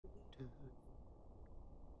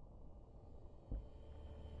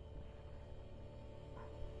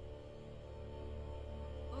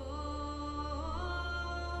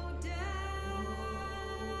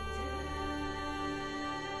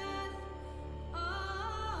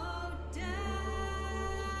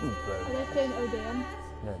super. Are they saying oh damn?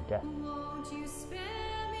 No, death. Won't you spare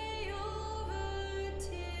me over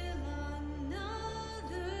till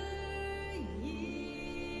another year?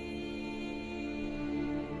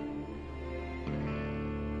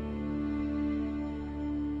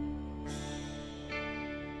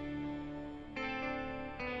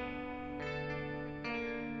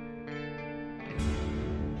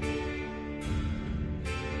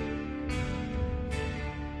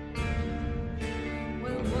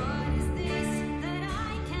 Well, what is this that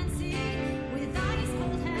I can't see with ice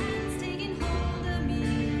cold hands taking hold of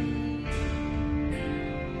me?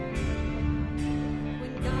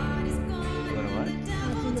 When God is gone and the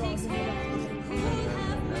devil takes hold, who will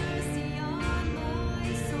have mercy on my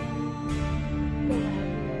soul?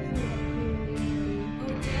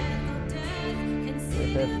 Oh, death, can If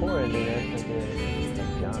see there's the four in light. there, it's Please like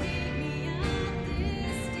don't John. take me out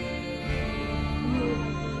this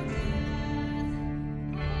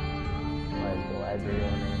Why is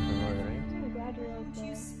Galadriel named from Lord of the Rings? Oh, Galadriel's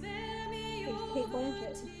There's Kate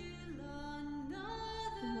Blanchett.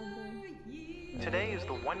 Today is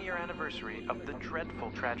the one-year anniversary of the dreadful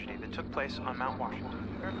tragedy that took place on Mount Washington.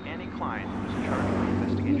 Annie Klein was in charge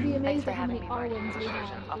of the You'd be investigation. amazed for at how having many me, Marty. Arwens we This is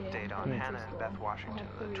have an update on in Hannah and School. Beth I Washington,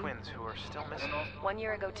 have the three. twins who are still missing. 1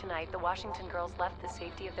 year ago tonight, the Washington girls left the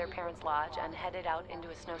safety of their parents' lodge and headed out into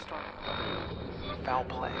a snowstorm. Foul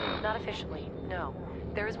play. Not officially, no.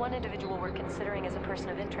 There is one individual we're considering as a person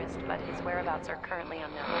of interest, but his whereabouts are currently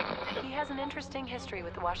unknown. He has an interesting history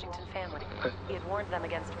with the Washington family. He had warned them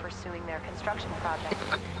against pursuing their construction project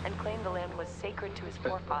and claimed the land was sacred to his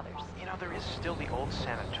forefathers. You know, there is still the old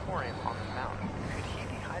sanatorium on the mountain. Could he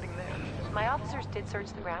be hiding there? My officers did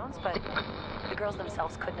search the grounds, but the girls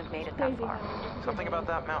themselves couldn't have made it that Crazy far. how Something about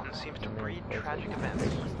that mountain seems to breed tragic events.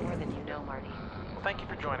 More than you know, Marty. Well, thank you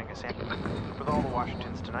for joining us, Annie. With all the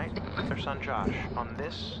Washingtons tonight, their son Josh, on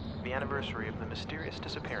this, the anniversary of the mysterious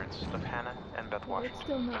disappearance of Hannah and Beth It's Washington.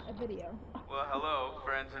 still not a video. Well, hello,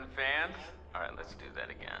 friends and fans. All right, let's do that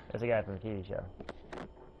again. That's a guy from a TV show.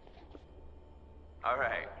 All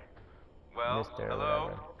right. Well, Mr. hello,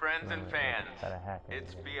 whatever. friends and fans. Got a hack in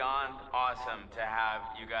It's it. beyond awesome to have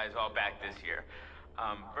you guys all back this year.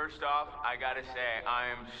 First off, I gotta say, I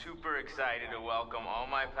am super excited to welcome all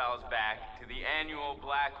my pals back to the annual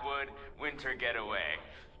Blackwood Winter Getaway.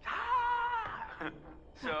 Ah!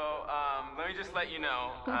 So, let me just let you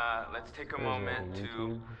know, let's take a moment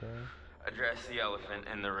to address the elephant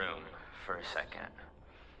in the room for a second.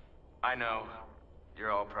 I know you're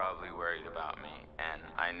all probably worried about me, and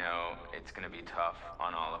I know it's gonna be tough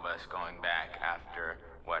on all of us going back after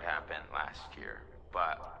what happened last year,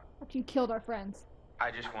 but After you killed our friends. I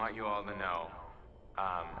just want you all to know,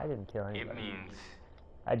 I didn't kill it anybody. means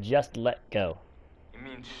let go. it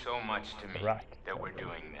means so much to me Right. that we're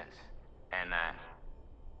doing this, and that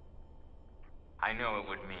I know it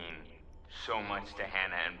would mean so much to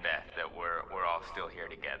Hannah and Beth that we're all still here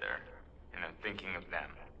together, and I'm thinking of them.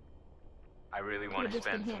 I really want to just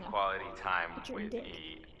been spend some Hannah. quality time But you're a with dick.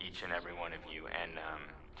 each and every one of you, and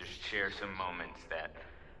just share some moments that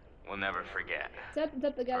we'll never forget. Is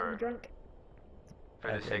that the guy that was Or- drunk? For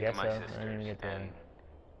I the sake guess of my so. I didn't even sisters, get to- and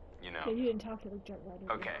you Yeah, know. you didn't talk to the drunk guy. did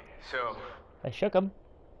you? Okay, so I shook him.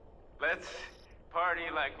 let's party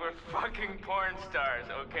like we're fucking porn stars,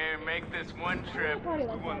 okay? And make this one trip Party we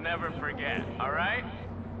like will that. never forget, all right?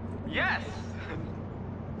 Yes.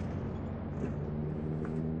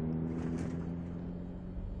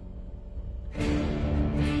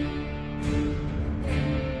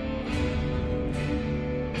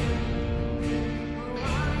 Oh,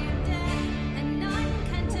 I am dead, and none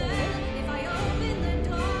can tell if I open the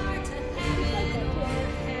door to heaven or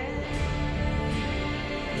hell.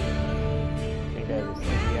 I think that was a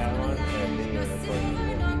CGI one or a video No recording.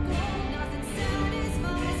 silver nor gold, nothing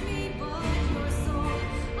satisfies me but your soul.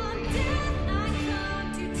 On death I come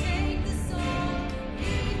to take the soul,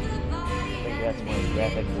 leave the body I think and that's when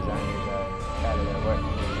graphic designers out of their work.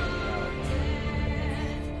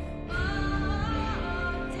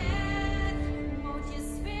 Oh, death, won't you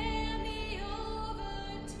spare me over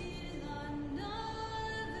till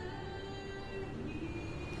another year?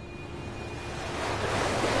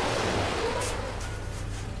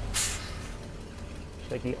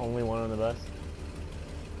 She's like the only one on the bus.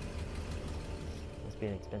 Must be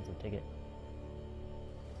an expensive ticket.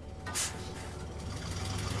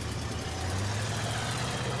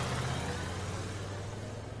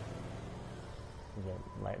 Is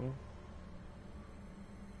that Latin?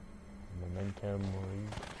 Memento mori.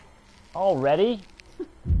 Already?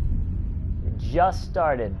 It just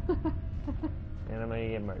started. And I'm gonna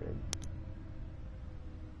get murdered.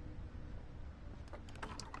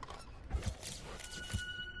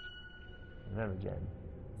 Remember, Jen.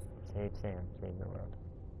 Save Sam. Save the world.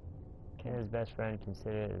 Can his best friend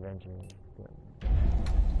consider it eventually?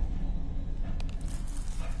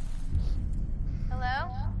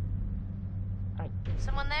 Hello? Hi.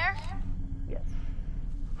 Someone there? Yes.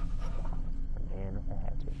 A man with a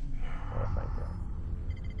hatchet. Or a flamethrower.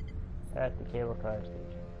 At the cable car station.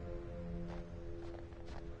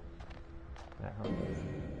 At home.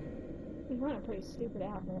 He's wearing a pretty stupid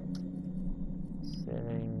outfit.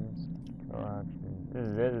 Settings. Control options. This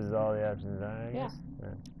is it. This is all the options are, I guess? Yeah.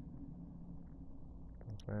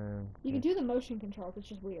 Confirm. You can do the motion controls,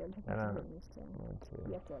 which is weird. I don't know. So One, two.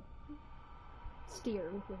 you have to steer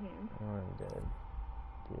with your hand. I wanted to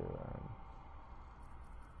do,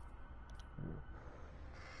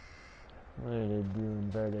 what did I do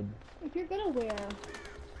inverted? If you're gonna wear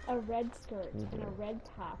a red skirt You and a do. red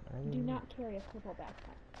top, I do didn't- not carry a purple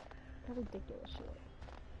backpack. How ridiculous shit.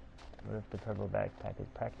 What if the purple backpack is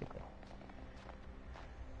practical?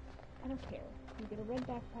 I don't care. You get a red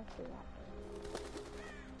backpack for your outfit.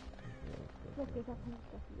 Look, there's all kinds of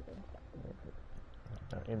stuff you can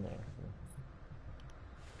Oh, in there.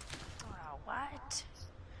 Oh, what?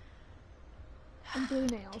 And blue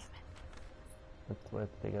nails. What if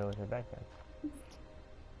they go with her backpack?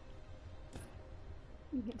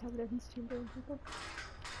 You can't tell the difference between blue and purple.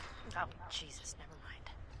 Oh, Jesus, never mind.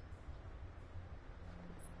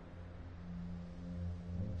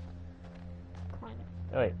 Climb it.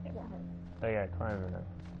 Oh wait, It won't hurt. I gotta climb the...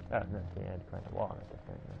 Oh, no, you had to climb the wall. Not the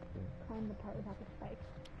thing. Climb the part without the spike.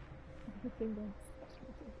 The finger.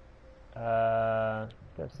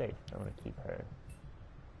 Go safe. I want to keep her.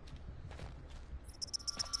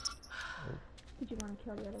 Did you want to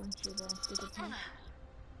kill the other one? She was a stupid thing.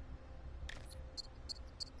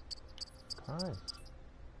 Climb.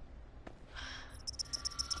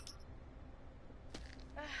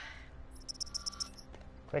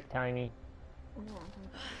 Quick, Tiny. Oh,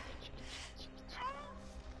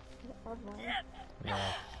 no, No.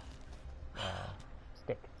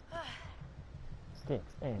 Stick.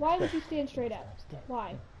 Sticks. And why would sticks. you stand straight up? Stick.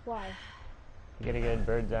 Why? Why? You get a good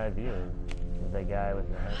bird's eye view of the guy with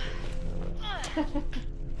the hatchet.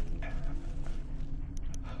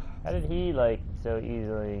 How did he, like, so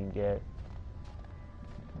easily get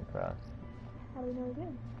across? How do we know he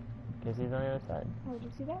did? Because he's on the other side. Oh, did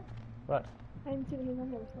you see that? What? I didn't see that he was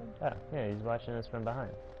on the other side. Oh, yeah, he's watching us from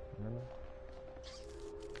behind. Remember?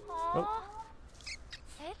 Aw.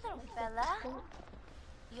 Hey, little fella.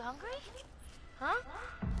 You hungry? Huh?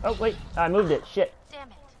 Oh, wait, I moved it. Shit. Damn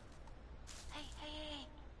it. Hey, hey, hey.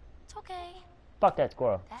 It's okay. Fuck that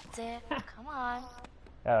squirrel. That's it. Come on.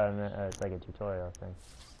 Oh, no, it's like a tutorial thing.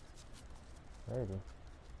 Where is he?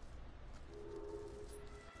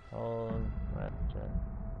 Hold left,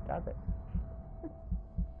 stop it.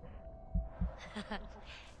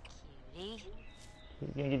 Cutie.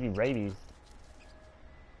 He's gonna give you rabies.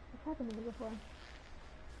 What's happened to me before?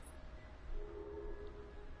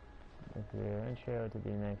 If you're unsure what to do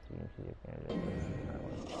next, you can see your candidate.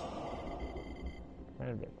 Kind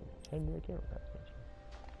of objective. Head to the cable car station.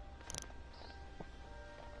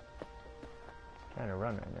 Trying to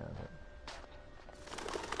run right now, but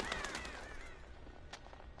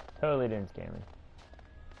totally didn't scare me.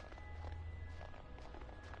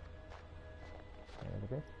 Look at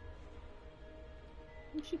this.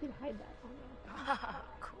 I wish you could hide that. Oh no.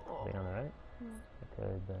 Cool. Thing on the right. Yeah. I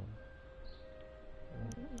could, but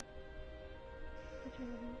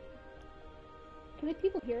Can the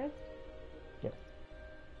people hear us? yes.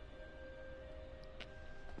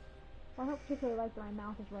 I don't particularly like that my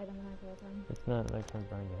mouth is right on the microphone. It's not like comes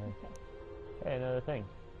behind your head. Okay. Hey, another thing.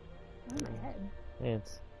 On my head. Yeah,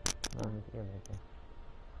 it's on the ear maker.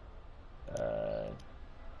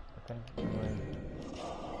 Okay. Never mind.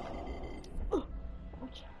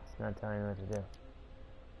 Ouch. It's not telling you what to do.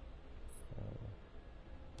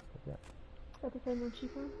 Yeah. Is that the same one she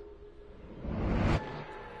found? I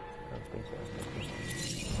don't think so.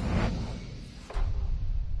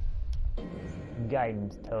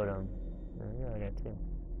 Guidance totem. There we go, I got two.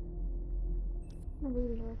 My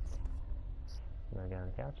booty hurts. You wanna get on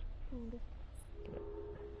the couch? Kinda.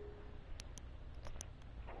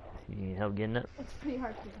 You need help getting up? It's pretty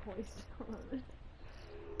hard to hoist. There's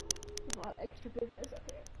a lot of extra business up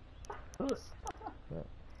there.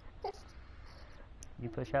 You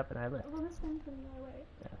push up and I lift. Well, this thing's in my way.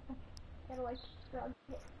 Yeah. Gotta like grab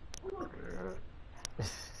it.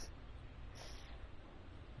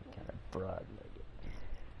 Kind of broad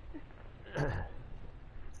legged.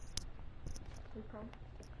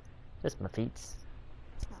 Just my feet.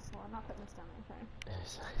 Oh, well, I'm not putting this down there,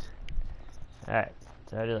 sorry. Alright,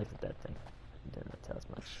 so how do you like that thing? Didn't tell us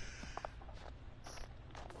much.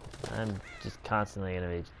 I'm just constantly gonna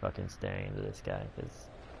be fucking staring into this guy, because...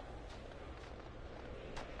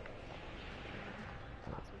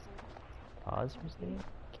 Pause for a second?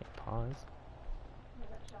 Can't pause.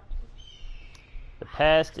 The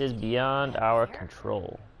past is beyond our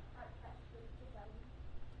control.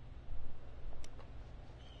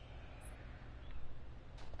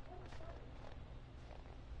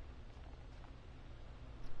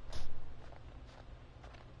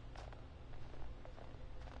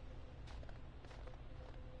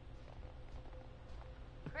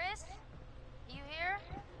 Chris? You here?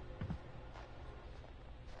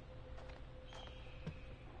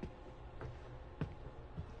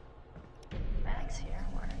 Bag's here.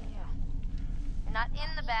 Where are you? You're not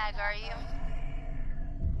in the bag, are you?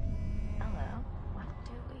 Hello. What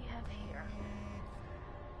do we have here?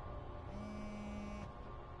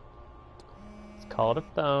 It's called a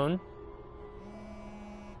phone.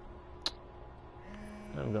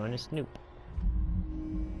 I'm going to snoop.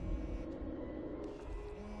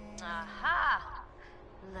 Aha!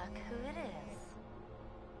 Look who it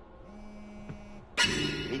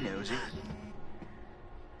is. Hey, Nosy.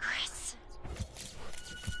 Chris!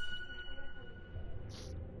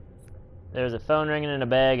 There was a phone ringing in a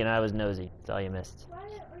bag, and I was nosy. That's all you missed. Why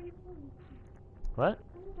are you playing? What?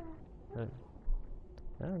 I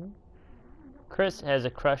don't know. Chris has a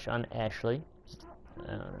crush on Ashley.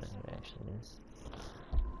 I don't know who Ashley is.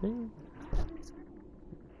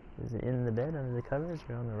 Is it in the bed, under the covers,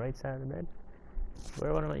 or on the right side of the bed?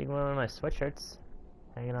 Where one of my sweatshirts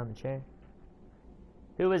hanging on the chair?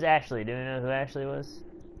 Who was Ashley? Do we know who Ashley was?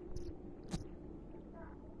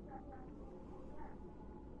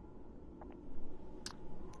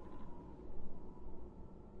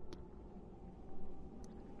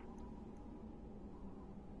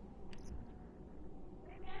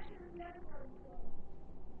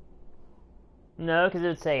 No, because it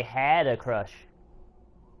would say had a crush.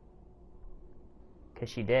 Because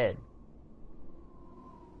she did.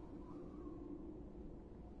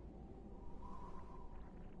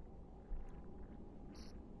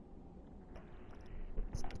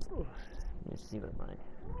 Ooh, let me see what mine.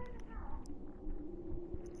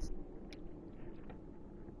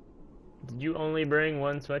 Did you only bring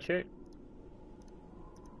one sweatshirt?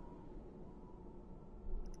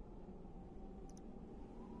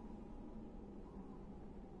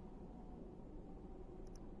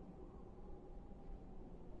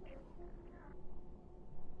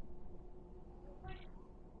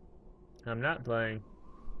 I'm not playing.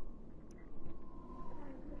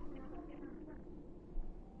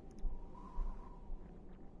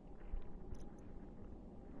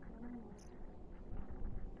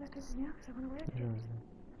 That doesn't know because I want to wear it.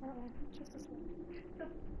 I don't know. Just this one.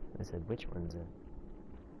 I said, which one's it?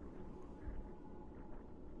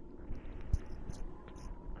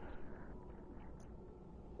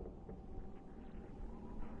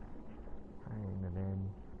 I'm in the bed.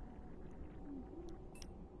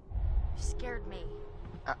 You scared me.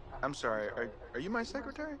 I'm sorry, are you my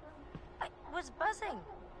secretary? I was buzzing.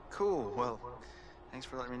 Cool, well, thanks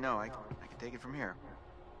for letting me know. I can take it from here.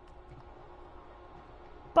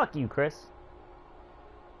 Fuck you, Chris.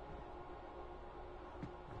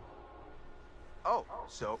 Oh,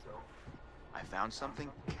 so, I found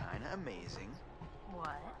something kinda amazing.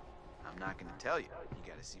 What? I'm not gonna tell you.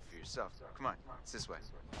 You gotta see for yourself. Come on, it's this way.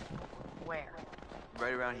 Where?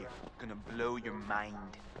 Right around here. Gonna blow your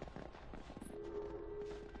mind.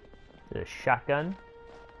 Is it a shotgun?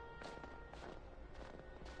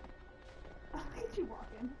 Oh, look at you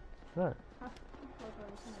walking. What?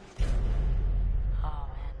 Oh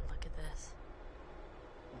man, look at this.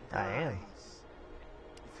 I am. Nice.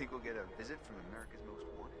 You think we'll get a visit from America's Most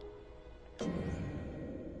Wanted?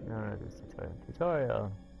 No, this tutorial.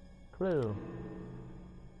 Tutorial. Clue.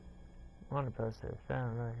 Wanted poster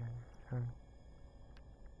found right here.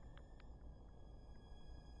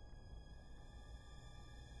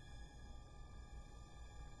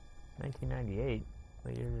 1998.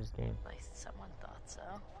 What year is this game? At least someone thought so.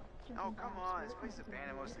 Oh, come on. This place is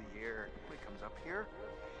abandoned most of the year. Nobody comes up here.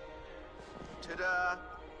 Ta-da!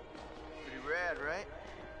 Pretty rad, right?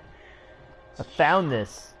 I found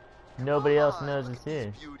this. Nobody else Come on, knows look it's at here.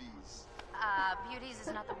 these beauties. Beauties is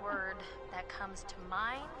not the word that comes to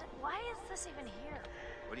mind. Why is this even here?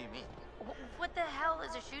 What do you mean? What the hell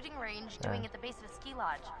is a shooting range doing at the base of a ski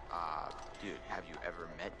lodge? Dude, have you ever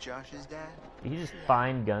met Josh's dad? Did you just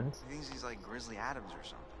find guns? He thinks he's like Grizzly Adams or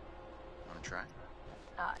something. Wanna try?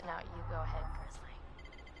 No, you go ahead, Grizzly.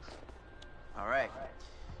 Alright.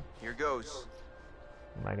 Here goes.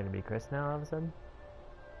 Am I gonna be Chris now all of a sudden?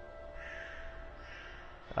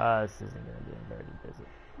 This isn't gonna be a dirty visit.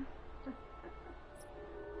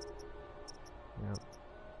 Nope.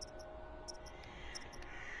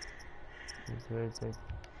 Where is it?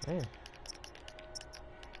 There.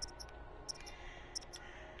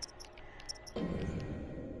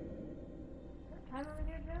 Time over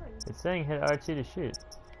there, Joey. It's saying hit R2 to shoot.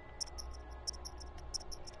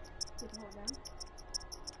 You can hold down.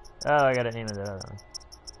 Oh, I gotta aim at that other one.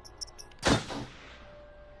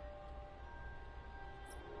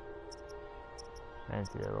 I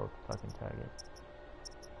didn't see that little fucking target.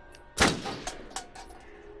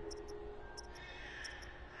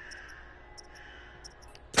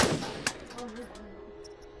 Oh, no.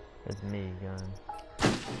 It's me gun.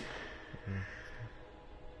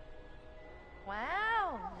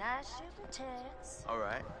 Wow, nice shooting tits.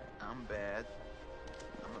 Alright, I'm bad.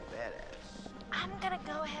 I'm a badass. I'm gonna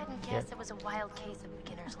go ahead and guess it was a wild case of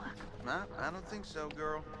beginner's luck. Nah, I don't think so,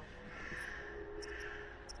 girl.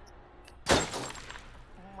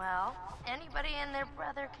 Well, anybody and their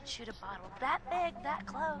brother could shoot a bottle that big, that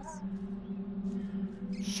close.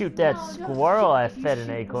 Shoot that No, don't squirrel I shoot. You fed an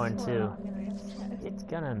shoot the acorn squirrel, to. I'm gonna get upset. It's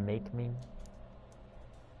gonna make me.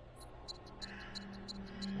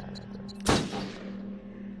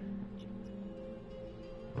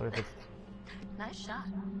 What if it's... Nice shot.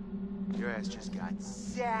 Your ass just got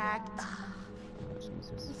sacked.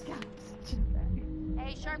 Jesus. This guy's too bad.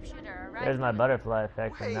 Hey, sharpshooter, right? There's my butterfly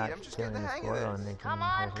effect of Wait, not I'm just killing getting the the hang of squirrel this. and making Come her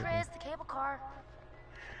on, hit me. Chris, the cable car.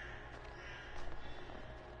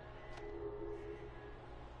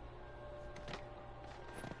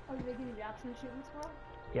 Oh, did they give you the option of shooting the squirrel?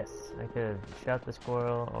 Yes, I could have shot the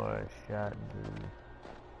squirrel or shot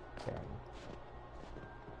the cat.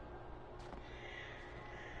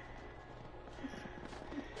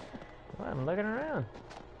 Well, I'm looking around.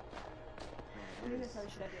 I think that's how we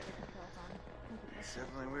should have the other controls on. It's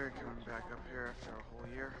definitely weird coming back up here after a whole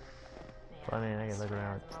year. Well, I mean, I could look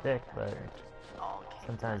around with the stick, but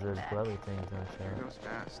sometimes those glowy things don't Here show. goes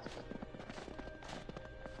fast.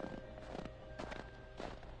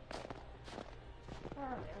 Oh,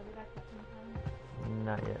 are we back up in time?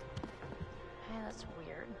 Not yet. Hey, that's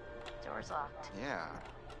weird. Door's locked. Yeah.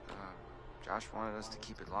 Josh wanted us to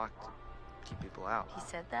keep it locked. Keep people out. He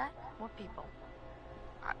said that? What people?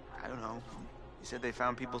 I don't know. He said they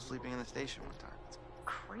found people sleeping in the station one time.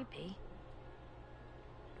 Creepy.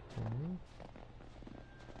 Mm-hmm.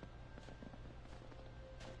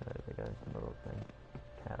 They got a little thing.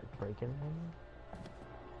 Kind of breaking one.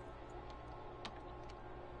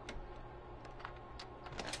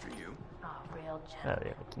 After you. Oh, real Oh, gentleman.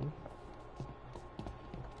 yeah, key.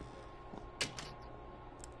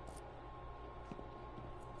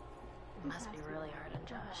 It must be really hard on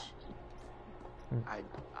Josh. I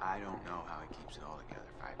don't know how he keeps it all together.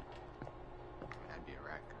 I'd be a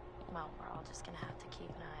wreck. Well, we're all just gonna have to keep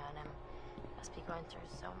an eye on him. Must be going through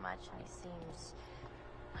so much, and he seems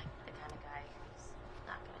like the kind of guy who's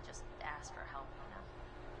not gonna just ask for help, you know?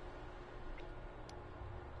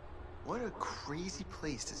 What a crazy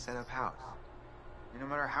place to set up house. I mean, no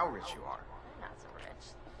matter how rich you are. I'm not so rich.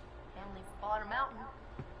 Family bought a mountain.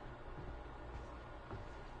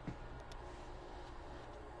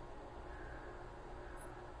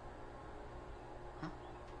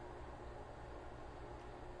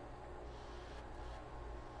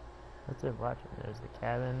 What's it watching? There's the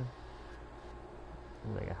cabin.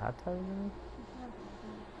 There's like a hot tub in there? I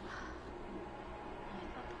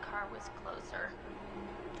thought the car was closer.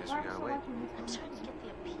 Guess we gotta wait. I'm trying to get the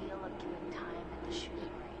appeal of killing time at the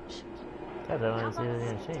shooting range. God, I want to see if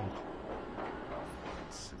it's gonna change.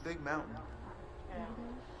 It's a big mountain. Yeah.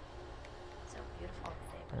 So beautiful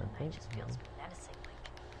today, but I at think night just so. feels menacing, like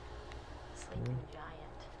a sleeping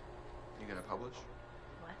giant. You gonna publish?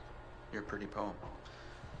 What? Your pretty poem.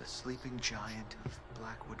 The Sleeping Giant of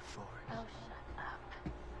Blackwood Forest. Oh, shut up.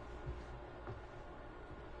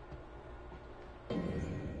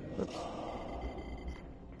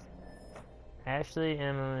 Ashley,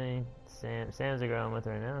 Emily, Sam. Sam's the girl I'm with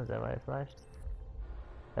right now. Is that why it flashed?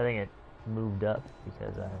 I think it moved up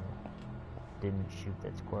because I didn't shoot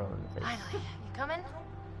that squirrel in the face. Finally, you coming?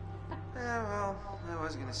 Yeah, well, I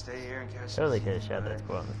was gonna stay here and catch Totally some could have sea, shot but- that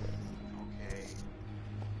squirrel in the face. Okay.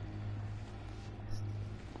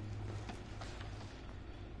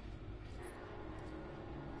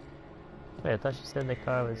 Wait, I thought she said the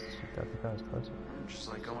car was. She thought the car was closer. Just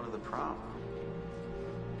like going to the prom.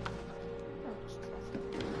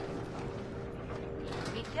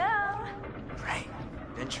 Here we go. Right.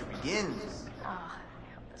 Adventure begins. Oh,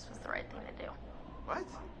 I hope this was the right thing to do. What?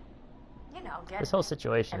 You know, get This whole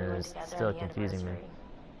situation everyone is together still on the confusing me. anniversary.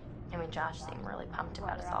 I mean, Josh seemed really pumped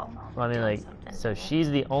about us all. Well, I mean, doing like, something, so didn't he? she's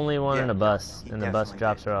the only one in Yeah, a bus, he and the bus definitely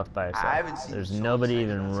drops did. her off by herself. I haven't seen There's so nobody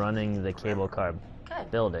excited even about running the something cable forever. car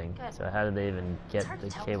Good. building. Good. So how did they even get hard to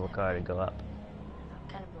the tell cable that. car to go up?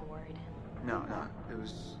 I've kind of been worried. No, it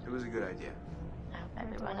was a good idea. I hope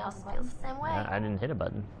everyone else feels the same way. I didn't hit a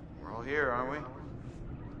button. We're all here, aren't we?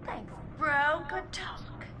 Thanks, bro. Good talk.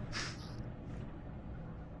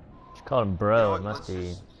 She called him You know bro. what, It must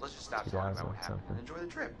be. let's just stop talking about 2000 what happened something. and enjoy the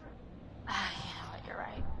trip. You know what? You're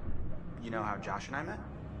right. You know how Josh and I met?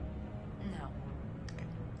 No.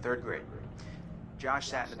 Third grade. Josh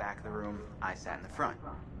sat in the back of the room, I sat in the front.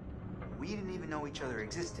 We didn't even know each other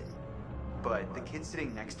existed. But the kid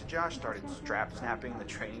sitting next to Josh started strap snapping the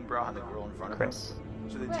training bra on the girl in front of Chris. him.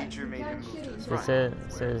 So the teacher made him move to the It front.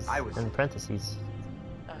 says, where I was. in parentheses.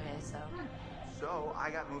 Okay, so. So I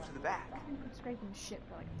got moved to the back. Scraping shit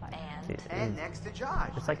for like 5 minutes. And. And next to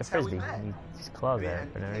Josh. It's like a That's how we frisbee. met. You just claws We at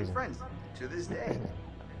it for no became reason. friends to this day.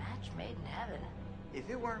 Match made in heaven. If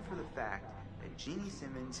it weren't for the fact that Jeannie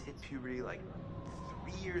Simmons hit puberty like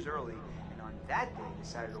 3 years early, and on that day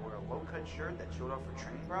decided to wear a low-cut shirt that showed off her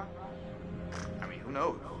training bra, I mean, who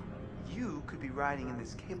knows? You could be riding in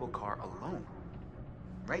this cable car alone.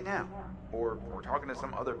 Right now. Or talking to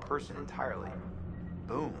some other person entirely.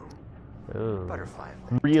 Boom. Ooh. Butterfly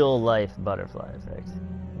effect. Real life butterfly effect.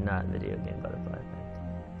 Not video game butterfly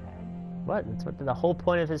effect. What? That's what the whole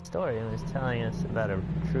point of his story. He was telling us about a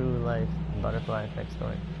true life butterfly effect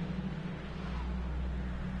story.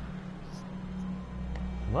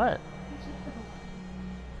 What?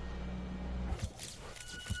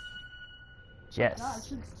 Jess. God,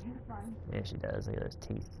 she looks terrifying. Yeah, she does. Look at those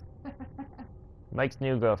teeth. Mike's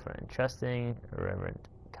new girlfriend. Trusting, irreverent,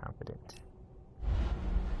 confident.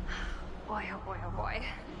 Boy, oh boy, oh boy.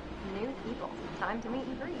 New people. Time to meet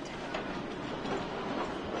and greet.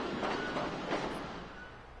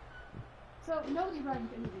 So nobody's riding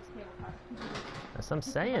any of these cable cars. That's what I'm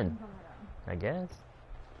saying. Riding from their own. I guess.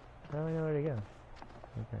 I don't know where to go.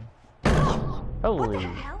 Okay. Holy.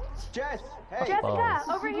 Jess, hey! Jessica, balls.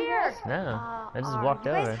 over here! No. I just Are walked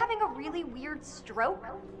you guys over. having a really weird stroke?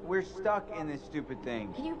 We're stuck in this stupid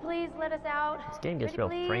thing. Can you please let us out? This game gets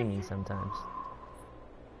Pretty real please? framey sometimes.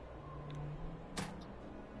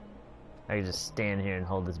 I could just stand here and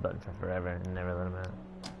hold this button for forever and never let him out.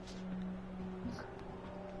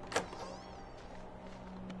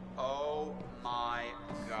 Oh my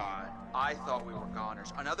god. I thought we were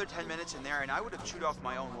goners. Another 10 minutes in there and I would have chewed off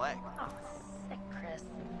my own leg. Oh, sick, Chris.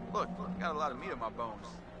 Look, got a lot of meat on my bones.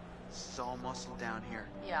 This is all muscle down here.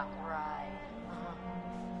 Yeah, right.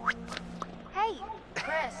 Hey!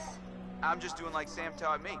 Chris! I'm just doing like Sam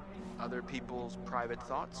taught me. Other people's private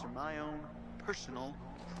thoughts are my own personal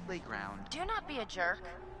playground. Do not be a jerk.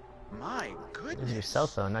 My goodness. This is your cell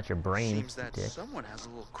phone, not your brain, Seems that dick. someone has a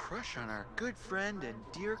little crush on our good friend and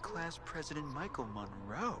dear class president Michael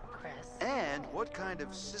Monroe. Chris. And what kind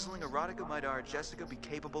of sizzling erotica might our Jessica be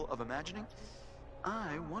capable of imagining?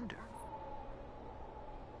 I wonder.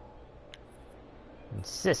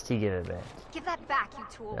 Insist he give it back. Give that back, you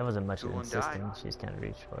tool. That wasn't much of Tool and insisting. die. She just kind of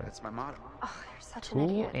reached for it. That's my motto. Oh, you're such an Cool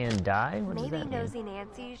idiot. and die? What does Maybe that mean? nosy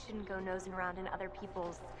Nancy shouldn't go nosing around in other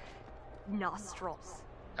people's nostrils.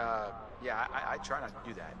 Yeah, I try not to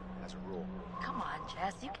do that as a rule. Come on,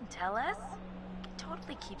 Jess. You can tell us. You can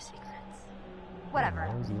totally keep secrets. Whatever.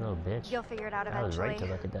 Nosy little bitch. You'll figure it out I was eventually. right to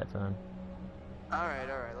look at that phone. All right,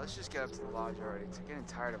 let's just get up to the lodge already. I'm getting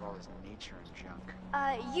tired of all this nature and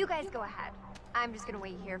junk. You guys go ahead. I'm just gonna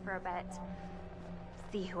wait here for a bit.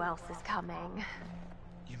 See who else is coming.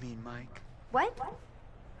 You mean Mike? What?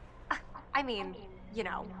 I mean, you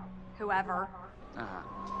know, whoever. Uh-huh.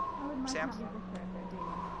 How would Mike Sam? not be this birthday,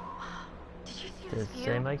 Did you see Did this it view?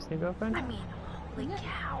 say Mike's new girlfriend? I mean, holy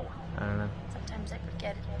cow. I don't know. Sometimes I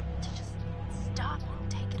forget to just stop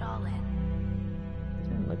and take it all in. It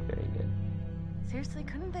didn't look very good. Seriously,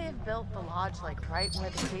 couldn't they have built the lodge like right where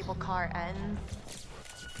the cable car ends?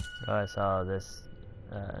 Oh, I saw this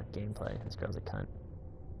gameplay. This girl's a cunt.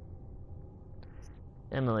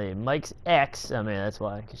 Emily, Mike's ex. I mean, that's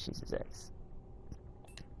why, because she's his ex.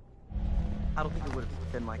 I don't think it would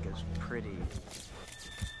have been like as pretty.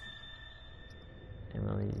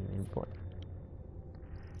 Emily's new boyfriend.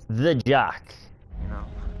 The jock. You know?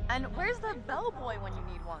 And where's the bellboy when you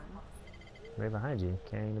need one? Right behind you,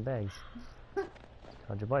 carrying the bags.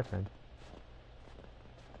 Called your boyfriend.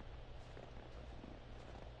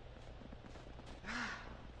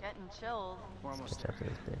 Getting chilled. We're almost Step for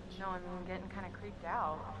this bitch. No, I'm getting kind of creeped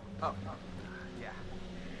out. Oh, yeah.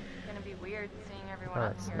 It's gonna be weird seeing everyone Oh,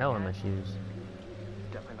 up it's here snow in my again. shoes.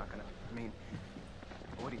 definitely not gonna. I mean,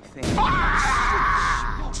 what do you think?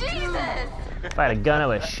 Jesus! If I had a gun, I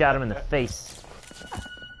would have shot him in the face.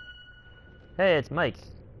 Hey, it's Mike.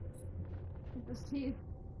 With his teeth.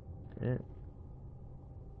 Yeah.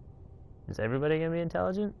 Is everybody gonna be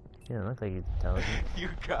intelligent? He doesn't look like he's intelligent. You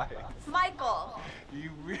guys. Michael! You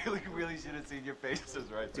really should have seen your faces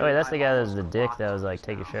right Oh wait, that's the guy that was the dick that was like,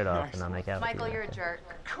 take your shirt off and I'll make out with Michael, you. you're a jerk.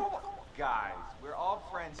 Come on, guys. We're all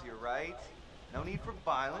friends here, right? No need for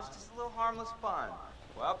violence, just a little harmless fun.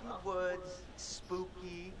 We're up in the woods, it's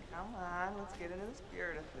spooky. Come on, let's get into the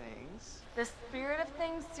spirit of things. The spirit of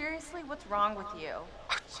things? Seriously? What's wrong with you?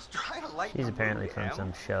 Just trying to lighten He's the apparently mood, from Em.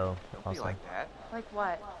 some show Don't be also. like that. Like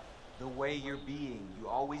what? The way you're being, you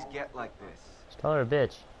always get like this. Just call her a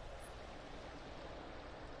bitch.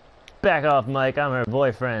 Back off, Mike. I'm her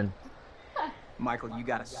boyfriend. Michael, you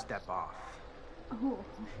gotta step off. Oh.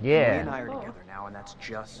 Me and Yeah. I are together now, and that's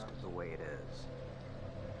just the way it is.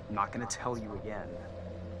 I'm not gonna tell you again.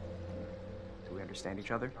 Do we understand each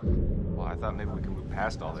other? Well, I thought maybe we could move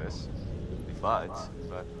past all this. Be buds,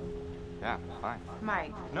 but yeah, fine.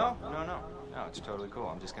 Mike. No, it's totally cool.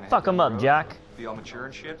 I'm just gonna Fuck head him down up, the road, Jock. Be all mature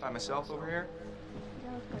and shit by myself over here.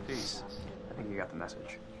 Peace. I think you got the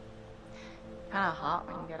message. Kinda hot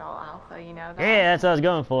when you get all alpha, you know that? Yeah, that's what I was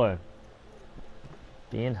going for.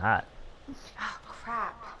 Being hot. Oh,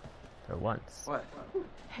 crap. For once. What?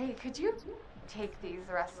 Hey, could you take these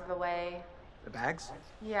the rest of the way? The bags?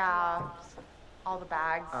 Yeah, just all the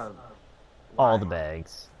bags. All the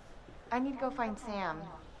bags. I need to go find Sam.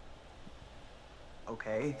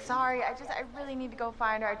 Okay. Sorry, I really need to go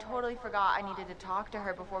find her. I totally forgot I needed to talk to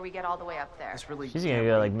her before we get all the way up there. This really She's gonna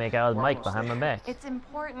go like make out with We're Mike almost behind my there. back. It's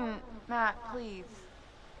important, Matt, please.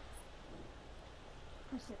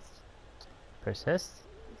 Persist. Persist?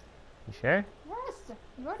 You sure? Yes!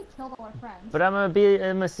 You already killed all our friends. But I'm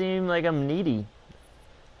gonna seem like I'm needy.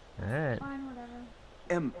 Alright. Fine, whatever.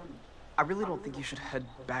 Em, I really don't think you should head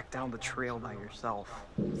back down the trail by yourself.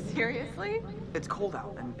 Seriously? It's cold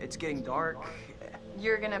out, and it's getting dark.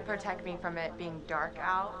 You're gonna protect me from it being dark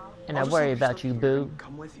out? And I'll I just worry leave your about stuff you, here boo. and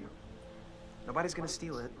come with you. Nobody's gonna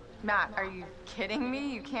steal it. Matt, are you kidding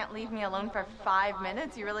me? You can't leave me alone for 5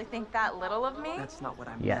 minutes? You really think that little of me? That's not what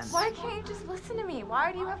I Yes. meant. Why can't you just listen to me?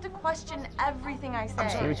 Why do you have to question everything I say?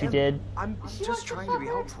 See what you did? I'm just trying to be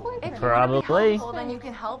helpful. If you want to Probably. be helpful, then you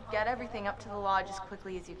can help get everything up to the lodge as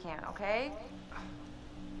quickly as you can, okay?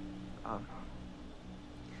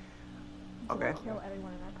 Okay. Kill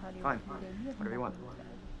everyone in that party. Fine. You have Whatever you want.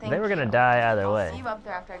 Thank They were gonna you. die either I'll way. see you up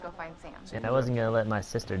there after I go find Sam. And I wasn't gonna let my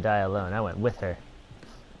sister die alone. I went with her.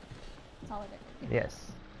 Solidarity.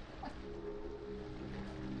 Yes.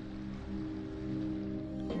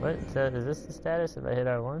 What? So is this the status if I hit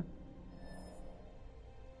R1?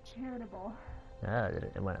 Charitable. Ah,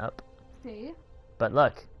 it went up. See? But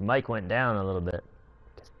look, Mike went down a little bit.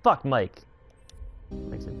 'Cause fuck Mike.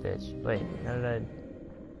 Mike's a bitch. Wait, how did I...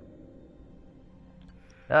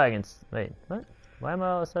 Oh, I can... Wait, what? Why am I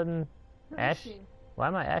all of a sudden... Where is Ash? she? Why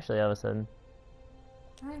am I Ashley all of a sudden?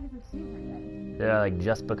 I haven't even seen her yet. Did I like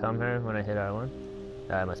just become her when I hit R1?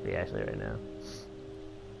 Oh, I must be Ashley right now.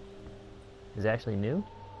 Is Ashley new?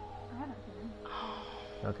 I haven't seen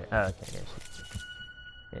her. Okay. Oh, okay.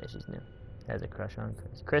 Yeah, she's new. Has a crush on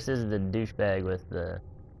Chris. Chris is the douchebag with the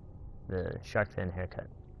shark fin haircut.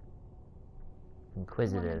 The one that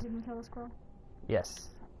Inquisitive. didn't kill the squirrel? Yes.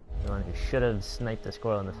 The one who should have sniped the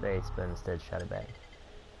squirrel in the face, but instead shot it back.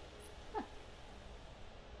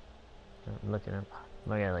 I'm looking up.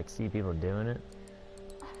 Am I gonna like see people doing it?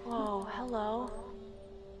 Whoa, hello.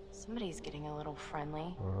 Somebody's getting a little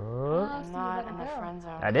friendly. Oh. I'm not in the friend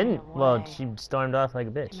zone. I didn't. right Well, away. she stormed off like a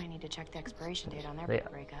I bitch. might need to check the expiration date on their They-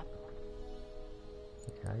 breakup.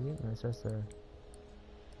 Are you? Am I supposed to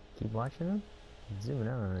keep watching them? Zooming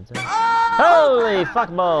out on its own. Holy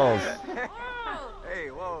fuck balls! Hey,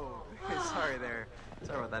 whoa. Sorry there.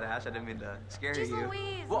 Sorry about that, Ash. I didn't mean to scare Jeez you.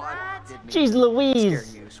 Louise, Well, I Matt. did mean Jeez to Louise!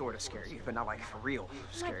 Scare you, sort of scare you, but not like for real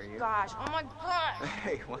scare you. Gosh, oh my gosh.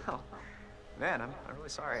 Hey, well, man, I'm really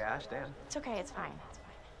sorry, Ash. Damn. It's okay, it's fine. It's fine.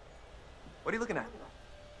 What are you looking at?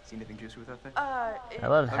 See anything juicy with that thing? I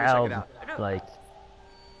love Let me check how, it out. like...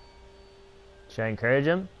 Should I encourage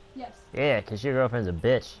him? Yes. Yeah, 'cause your girlfriend's a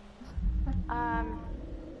bitch.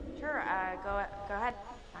 Sure, go ahead.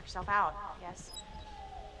 Knock yourself out, yes.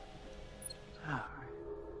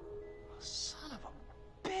 Son of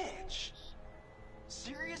a bitch.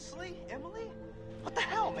 Seriously, Emily? What the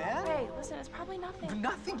hell, man? Hey, listen, it's probably nothing.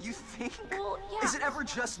 Nothing, you think? Well, yeah. Is it ever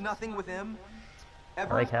just nothing with him? I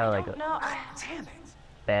Ever? like how like No, Damn it.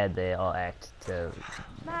 bad they all act to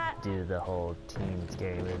Matt. do the whole teen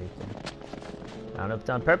scary movie thing. I don't know if it's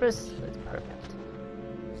on purpose, but it's perfect.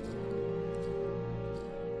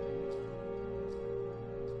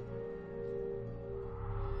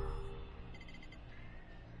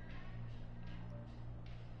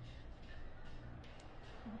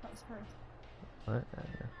 I thought that was hers. What? I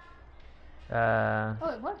don't know. Oh,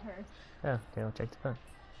 it was hers. Oh, okay, we'll check the phone.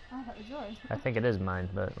 I thought it was yours. I think it is mine,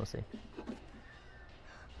 but we'll see.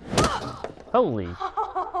 Holy!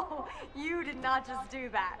 Oh, you did not just do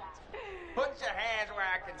that. Put your hands where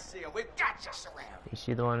I can see them. We've got you surrounded. Is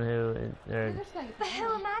she the one who... But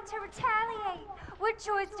who am I to retaliate? What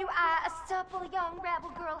choice do I, a supple young rebel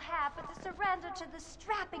girl, have but to surrender to the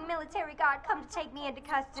strapping military guard come to take me into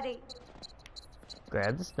custody?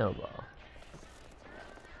 Grab the snowball.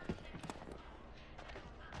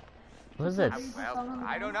 What is that? Well,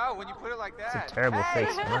 I don't know when you put it like that. It's a terrible Hey!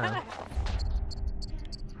 fake smile.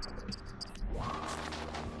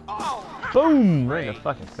 Oh! Boom! Right in the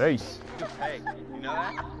fucking face. Hey, you know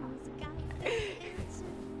that?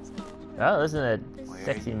 Oh, listen to that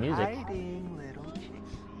sexy music. Hiding, little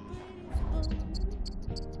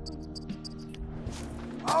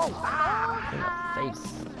Oh! Ah! In the face.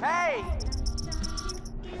 Hey!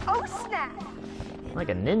 Oh, snap! Like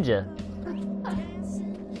a ninja.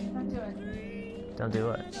 Don't do it. Don't do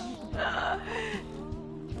what?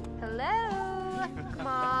 Hello? Come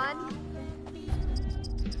on.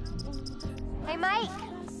 Hey, Mike!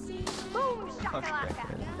 Boom! Shakalaka!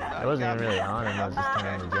 I wasn't even really on him, I was just kind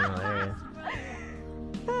of in the general area.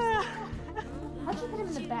 How'd you hit him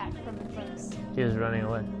in the back from in front of him? He was running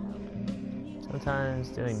away. Sometimes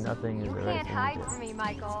doing nothing is You the right can't thing hide to do. from me,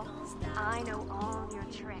 Michael. I know all your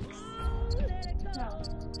tricks. No.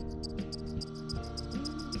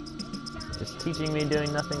 Just teaching me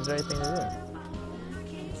doing nothing's the right thing to do.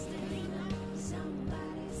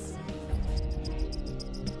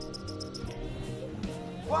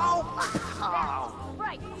 Whoa! Oh.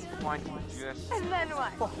 Right. Why don't you just... And then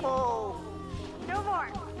what? Oh. No more.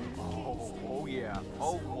 Oh yeah.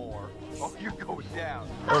 Oh, more. Oh, you go down.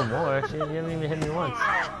 Oh, more? You haven't even hit me once.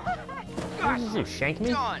 What did you do, shank me?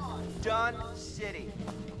 Done. Done city.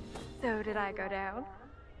 So did I go down?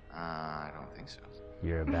 I don't think so.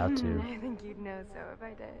 You're about to. I think you'd know so if I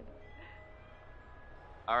did.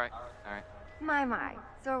 All right. My.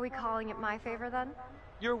 So are we calling it my favor then?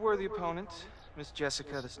 You're a worthy opponent, Miss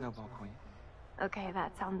Jessica, the Snowball Queen. Okay,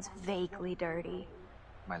 that sounds vaguely dirty.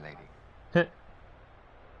 My lady.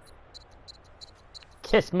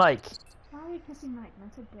 Kiss Mike. Why are you kissing Mike?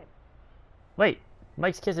 That's a dick. Wait,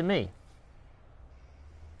 Mike's kissing me.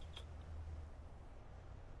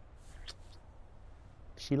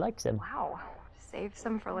 She likes him. Wow. Save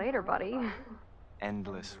some for later, buddy.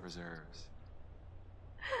 Endless reserves.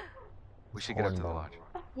 We should get up to the lodge.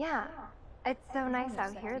 Yeah. It's so nice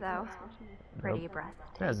out here, though. Pretty Nope.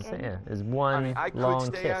 breathtaking. Yeah, it's one I could long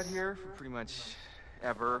stay kiss. out here for pretty much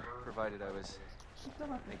ever, provided I was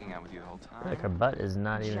making out with you the whole time. Like her butt is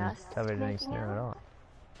not even Just covered in any making snow at out? all.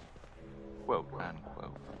 Quote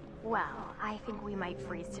unquote. Well, I think we might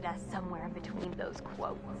freeze to death somewhere in between those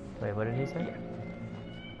quotes. Wait, what did he say?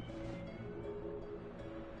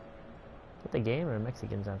 Is the game or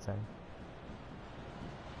Mexicans outside?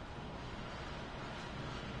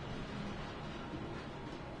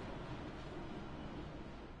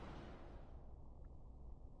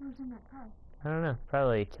 Who's in that car? I don't know.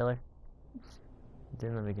 Probably a killer.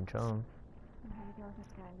 Didn't let me control him. I had to go with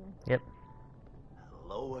this guy again. Yep.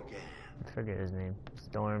 Hello again. I forget his name.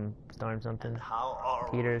 Storm something. How are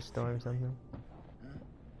Peter Storm something.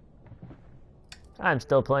 I'm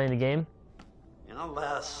still playing the game. In our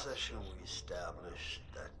last session, we established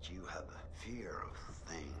that you have a fear of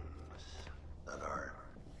things that are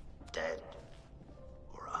dead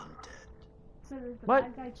or undead. So does the What?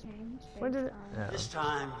 bad guy change? When did based it- on- Oh. This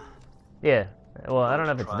time, Yeah. Well, I don't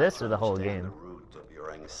know if it's try this to or the whole understand game. The root of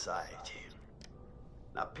your anxiety.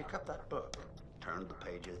 Now pick up that book, turn the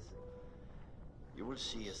pages. You will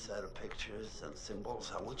see a set of pictures and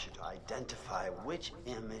symbols. I want you to identify which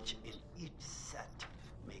image in each set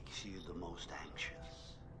makes you the most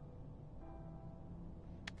anxious.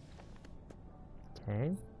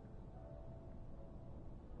 Okay.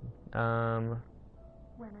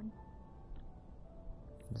 Women.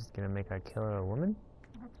 Just gonna make our killer a woman?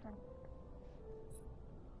 I hope so.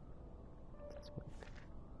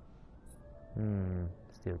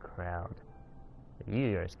 Let's do a crowd.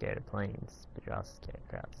 You are scared of planes, but you're also scared of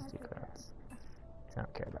crowds. Let's do crowds. I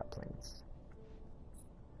don't care about planes.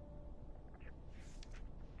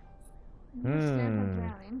 You're scared of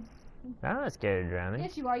drowning. I'm not scared of drowning.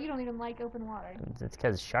 Yes, you are. You don't even like open water. It's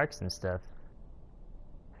because sharks and stuff.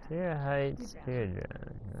 Fear of heights, You're fear of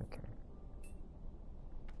drowning. Okay.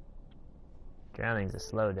 Drowning's a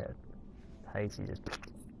slow death. Heights, you just.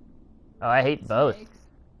 Oh, I hate both. Snakes.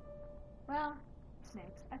 Well,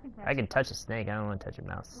 snakes. I think rats. I can touch a snake. I don't want to touch a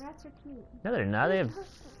mouse. Rats are cute. No, they're not. They have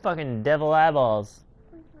fucking devil eyeballs.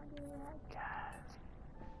 Please not do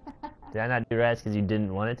that. Did I not do rats because you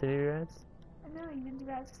didn't want it to be rats? you didn't do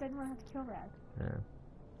Raz because I didn't want to have to kill Raz. Yeah.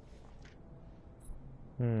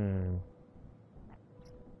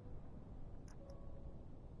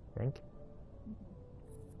 Think?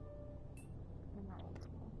 I'm not old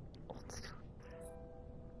school. Old school.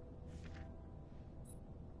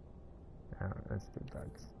 Oh, let's do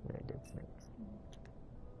bugs. Yeah, I did snakes.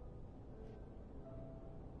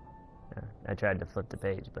 Yeah, I tried to flip the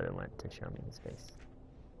page, but it went to show me his face.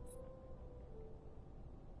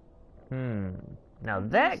 Now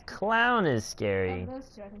that clown is scary. Of those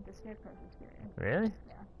two, I think the Scarecrow's is scary. Really?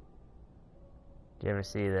 Yeah. Do you ever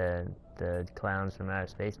see the Clowns from Outer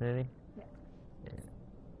Space movie? Yeah. Yeah.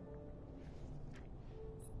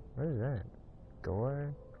 What is that?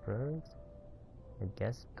 Gore? Birds? I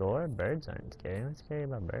guess gore? Birds aren't scary. What's scary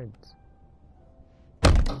about birds?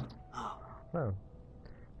 Oh, Whoa.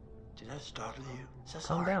 did I startle you? So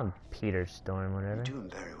Calm sorry. down, Peter Storm, whatever. You're doing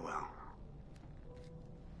very well.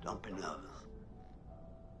 Don't be nervous.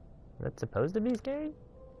 That's supposed to be scary?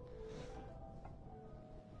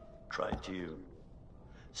 Try to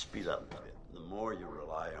speed up a bit. The more you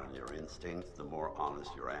rely on your instincts, the more honest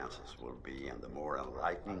your answers will be, and the more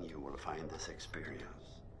enlightening you will find this experience.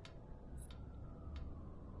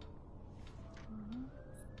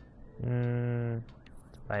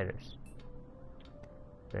 Spiders.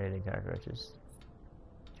 Very cockroaches.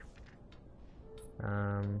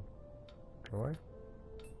 Drawer?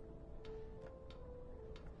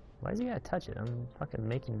 Why does he gotta touch it? I'm fucking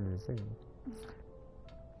making the decision.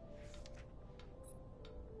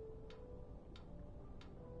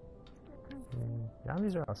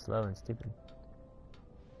 Zombies are all slow and stupid.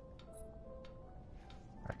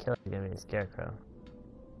 Our killer's gonna be a scarecrow.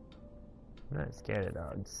 I'm not scared of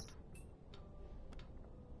dogs.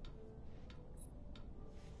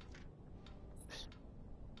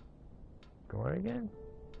 Gore again?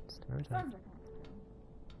 Storms are...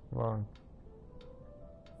 Well...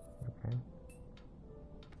 Okay.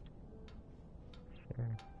 Sure.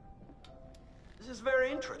 This is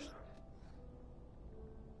very interesting.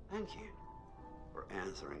 Thank you for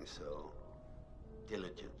answering so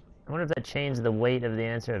diligently. I wonder if that changed the weight of the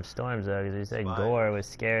answer of Storms though, because we said Gore was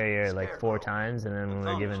scarier like 4 times, and then when we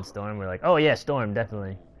were given Storm, we're like, oh yeah, Storm,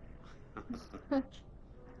 definitely. The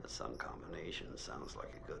sun combination sounds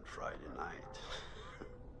like a good Friday night.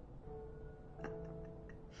 I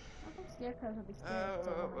think Scarecrows would be scared if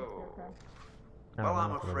someone was a Scarecrow. Well,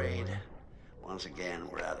 I'm afraid, once again,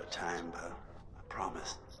 we're out of time, but I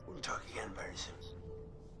promise we'll talk again very soon.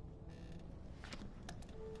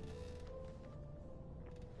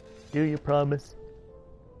 Do you promise?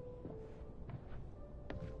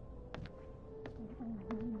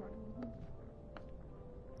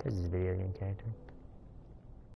 There's his video game character.